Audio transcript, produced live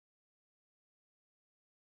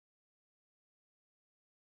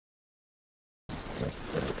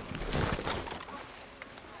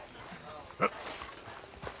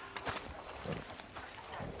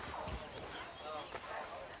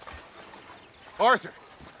Arthur,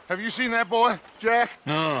 have you seen that boy, Jack?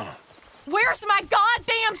 No. Where's my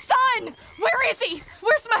goddamn son? Where is he?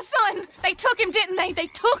 Where's my son? They took him, didn't they? They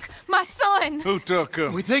took my son. Who took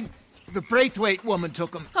him? We think the Braithwaite woman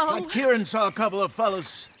took him. Oh. But Kieran saw a couple of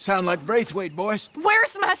fellows sound like Braithwaite boys.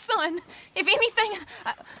 Where's my son? If anything,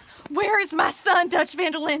 where is my son, Dutch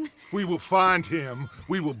Vanderlyn? We will find him,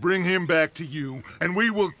 we will bring him back to you, and we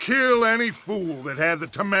will kill any fool that had the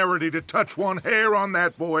temerity to touch one hair on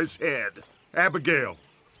that boy's head. Abigail,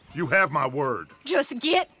 you have my word. Just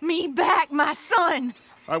get me back, my son.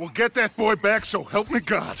 I will get that boy back, so help me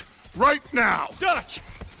God. Right now. Dutch!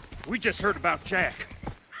 We just heard about Jack.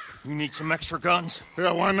 You need some extra guns?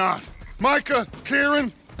 Yeah, why not? Micah,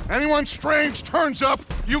 Kieran, anyone strange turns up,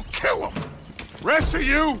 you kill him. Rest of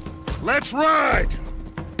you, let's ride.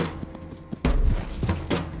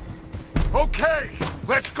 Okay,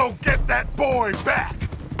 let's go get that boy back.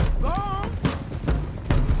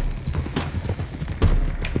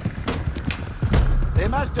 They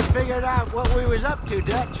must have figured out what we was up to,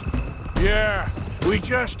 Dutch. Yeah, we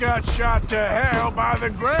just got shot to hell by the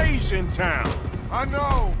Greys in town. I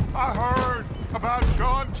know, I heard about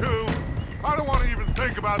Sean too. I don't want to even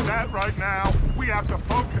think about that right now. We have to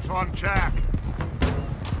focus on Jack.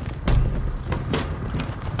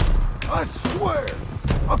 I swear,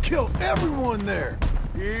 I'll kill everyone there.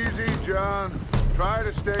 Easy, John. Try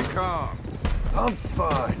to stay calm. I'm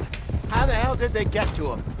fine. How the hell did they get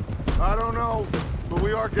to him? I don't know, but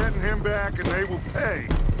we are getting him back and they will pay.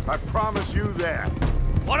 I promise you that.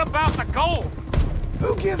 What about the gold?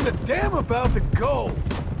 Who gives a damn about the gold?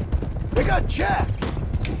 They got Jack.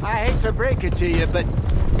 I hate to break it to you, but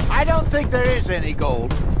I don't think there is any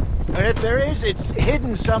gold. And if there is, it's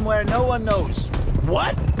hidden somewhere no one knows.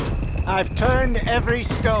 What? I've turned every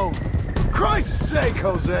stone. Christ's sake,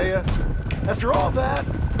 Hosea. After all that,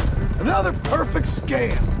 another perfect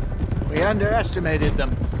scam. We underestimated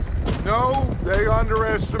them. No, they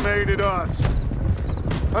underestimated us.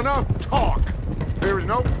 Enough talk. There is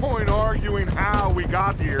no point arguing how we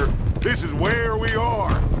got here. This is where we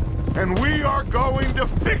are. And we are going to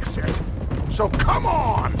fix it. So come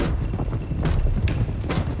on!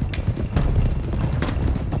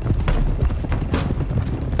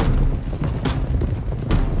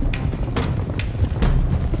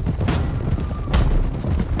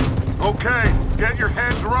 Okay, get your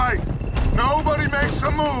heads right. Nobody makes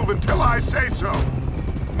a move until I say so.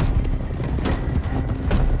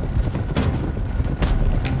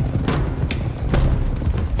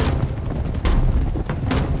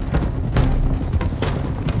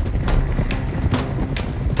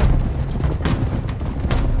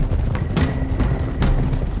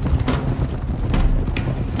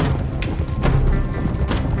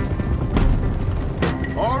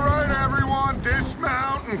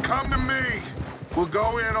 We'll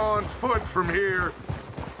go in on foot from here.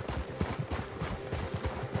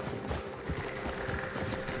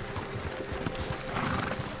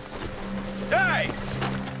 Hey!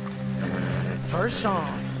 First Sean,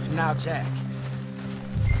 now Jack.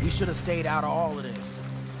 We should have stayed out of all of this.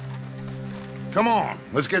 Come on,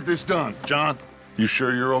 let's get this done. John, you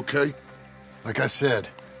sure you're okay? Like I said,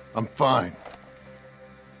 I'm fine.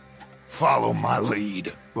 Follow my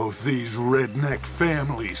lead. Both these redneck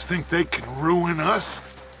families think they can ruin us?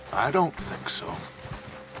 I don't think so.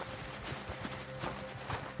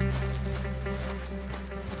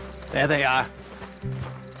 There they are.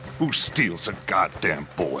 Who steals a goddamn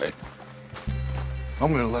boy?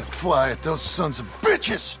 I'm gonna let fly at those sons of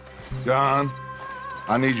bitches! John,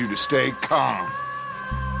 I need you to stay calm.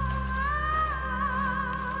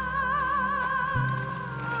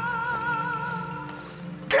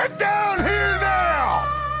 Get down here now!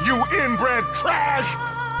 You inbred trash!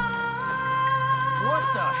 What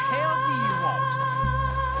the hell do you want?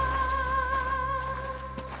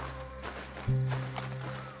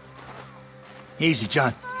 Easy,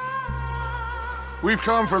 John. We've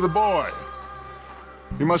come for the boy.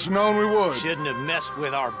 You must have known we would. Shouldn't have messed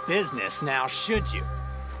with our business now, should you?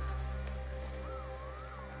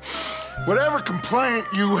 Whatever complaint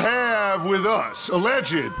you have with us,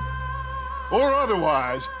 alleged or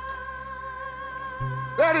otherwise,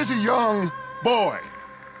 that is a young boy.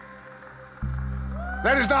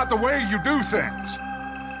 That is not the way you do things.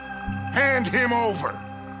 Hand him over.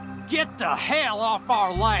 Get the hell off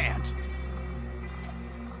our land!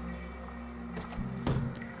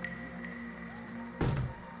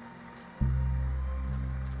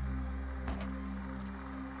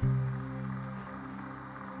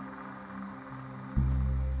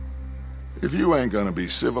 If you ain't gonna be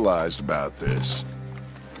civilized about this...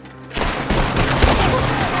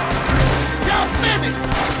 You're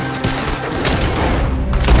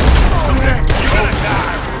gonna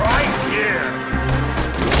die right here!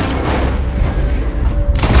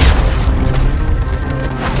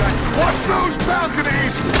 Watch those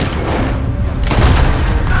balconies!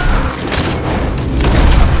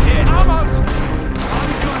 Almost!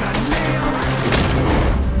 I'm gonna nail it!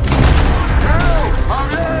 Hey!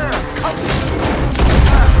 Javier!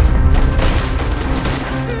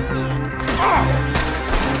 Come!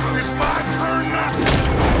 It's my turn now!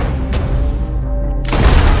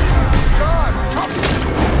 John! Come!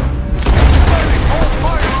 Ready! Hold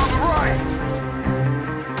fire on the right!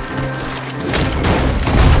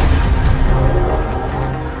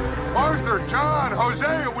 Arthur, John,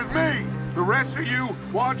 Hosea with me! The rest of you,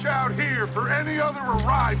 watch out here for any other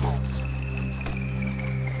arrivals.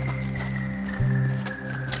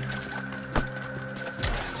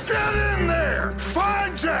 Get in there!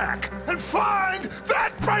 Find Jack! And find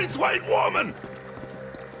that Braithwaite woman!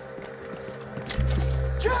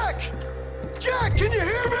 Jack! Jack, can you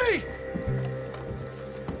hear me?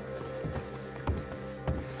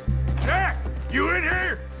 Jack! You in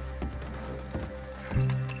here?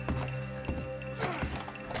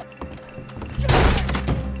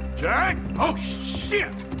 Jack? Oh,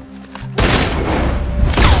 shit!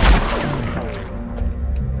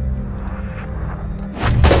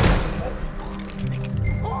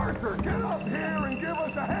 Arthur, get up here and give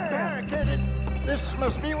us a hand! Barricaded. This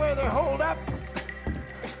must be where they're holed up.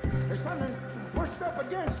 There's something pushed up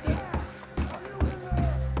against it.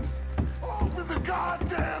 Open the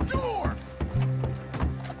goddamn door!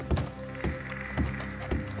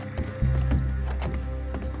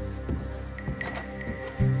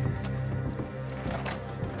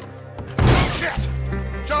 Shit!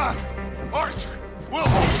 John! Arthur! We'll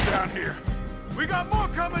hold it down here. We got more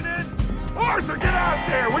coming in! Arthur, get out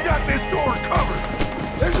there! We got this door covered!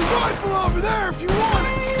 There's a rifle over there if you want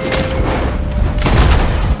it.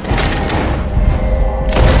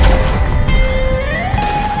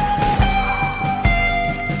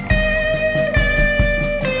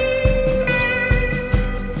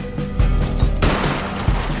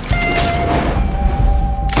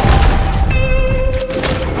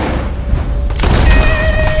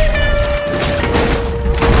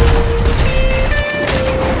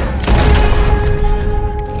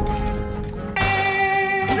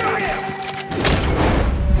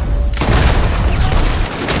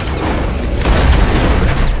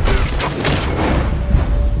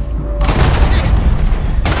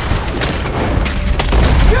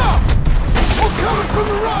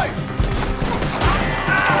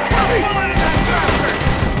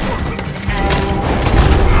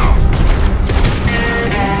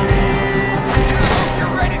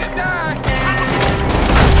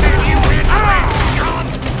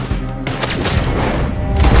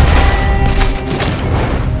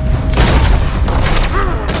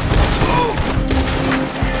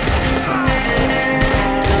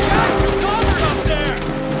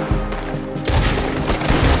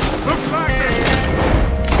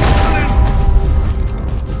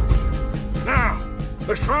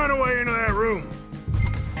 Let's find a way into that room.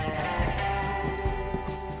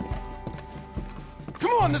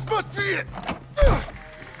 Come on, this must be it.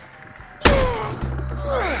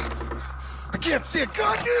 I can't see a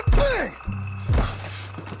goddamn thing.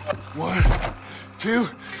 1, 2,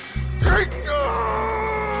 3.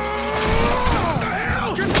 What the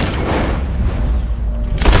hell?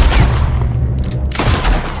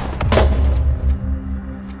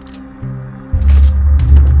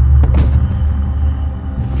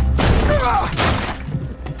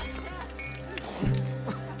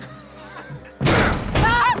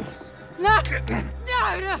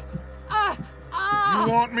 You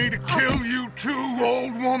want me to kill you too,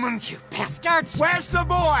 old woman? You bastards! Where's the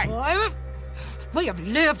boy? We have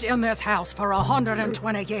lived in this house for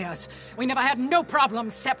 120 years. We never had no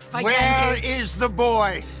problems except for Where Yankees. is the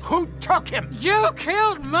boy? Who took him? You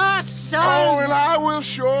killed my son! Oh, and I will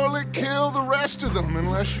surely kill the rest of them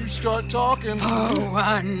unless you start talking. Oh,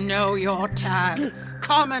 I know your type.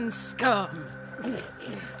 Common scum.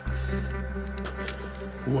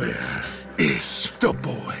 Where is the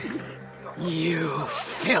boy? You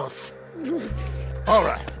filth. All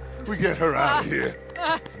right, we get her out of here.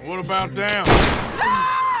 What about down?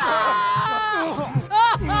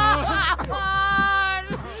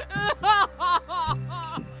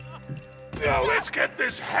 Now let's get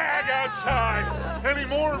this hag outside. Any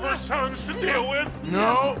more of her sons to deal with?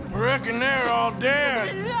 No, I reckon they're all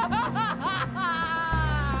dead.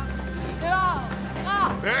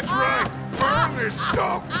 That's right. Burn Bring this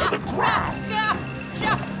dump to the ground!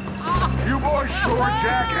 You boys sure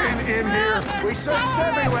Jack ain't in here? We searched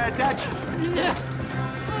everywhere, Dutch.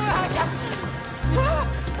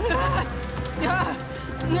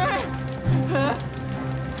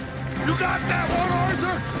 You got that one,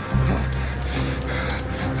 Arthur?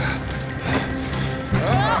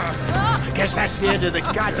 I guess that's the end of the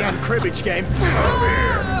goddamn cribbage game. Come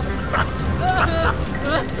here!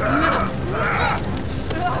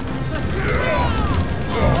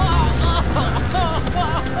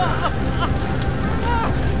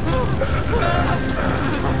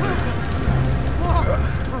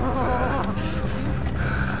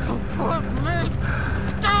 Put me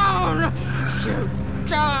down, you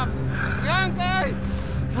dumb Yankee!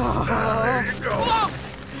 There you go.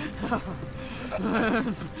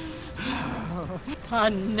 I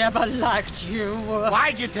never liked you.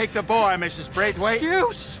 Why'd you take the boy, Mrs. Braithwaite?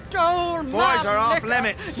 You stole my Boys are off liquor.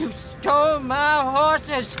 limits. You stole my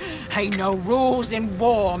horses. Ain't no rules in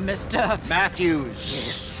war, mister.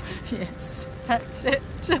 Matthews. Yes, that's it.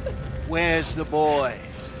 Where's the boy?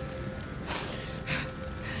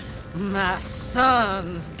 My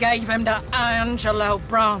sons gave him to Angelo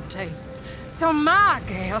Bronte. So my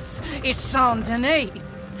guess is Saint Denis.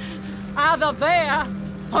 Either there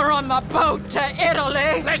or on the boat to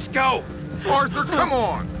Italy. Let's go. Arthur, come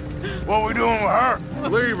on. What we doing with her?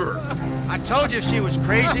 Leave her. I told you she was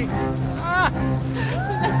crazy.